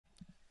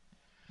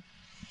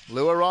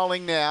Lure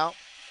rolling now.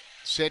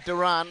 Set to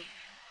run.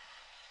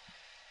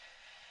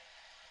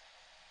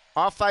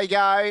 Off they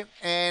go,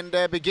 and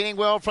beginning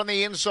well from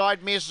the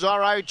inside. Miss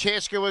Zorro.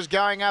 Cheska was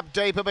going up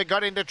deeper, but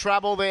got into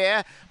trouble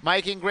there.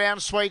 Making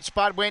ground, Sweet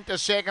Spud went to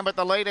second, but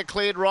the leader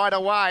cleared right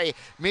away.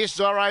 Miss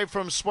Zorro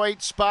from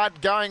Sweet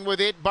Spud going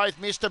with it,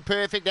 both Mr.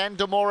 Perfect and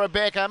Demora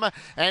Beckham.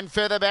 And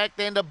further back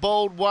then to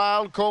Bald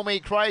Wild, Call Me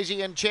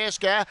Crazy and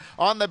Cheska.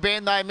 On the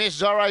bend, though, Miss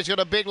Zorro's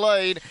got a big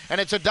lead, and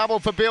it's a double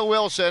for Bill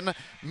Wilson.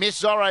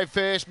 Miss Zorro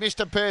first,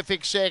 Mr.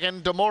 Perfect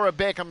second, Demora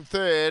Beckham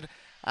third.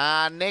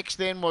 Next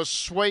then was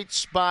Sweet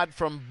Spud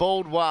from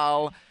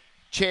Baldwell,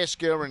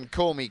 Cheska and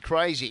Call Me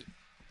Crazy.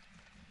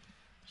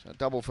 So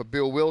double for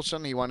Bill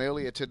Wilson. He won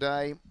earlier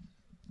today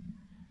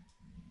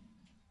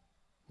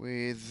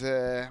with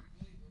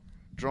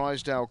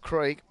Drysdale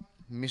Creek.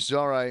 Miss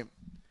Zorro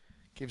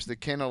gives the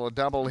kennel a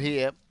double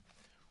here.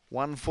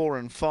 1, 4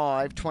 and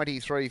 5,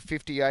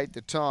 23.58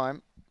 the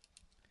time.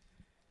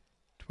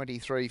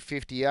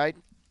 23.58.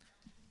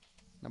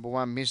 Number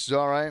 1, Miss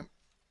Zorro.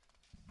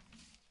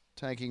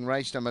 Taking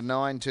race number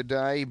 9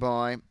 today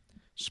by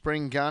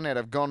Spring Gun out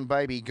of Gone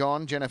Baby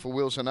Gone. Jennifer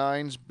Wilson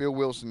owns, Bill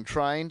Wilson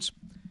trains.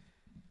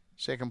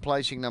 Second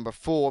placing number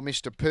 4,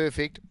 Mr.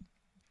 Perfect.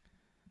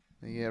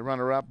 The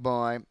runner-up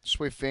by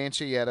Swift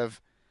Fancy out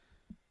of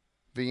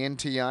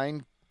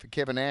Vientiane for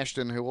Kevin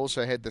Ashton, who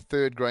also had the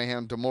third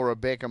greyhound, Demora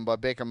Beckham by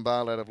Beckham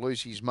Bale out of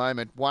Lucy's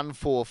Moment. 1,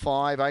 4,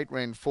 5, 8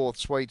 ran fourth,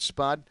 Sweet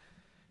Spud.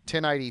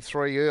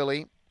 10.83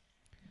 early.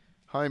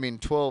 Home in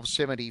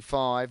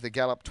 12.75, the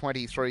gallop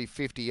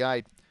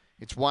 23.58.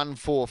 It's 1,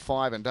 4,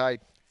 5 and 8.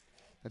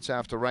 That's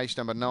after race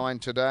number 9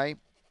 today.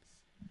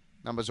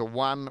 Numbers are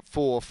 1,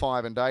 4,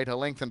 5 and 8. A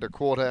length and a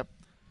quarter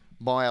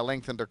by a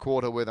length and a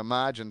quarter where the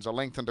margins. A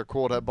length and a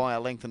quarter by a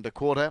length and a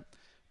quarter.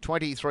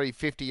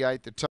 23.58 the time.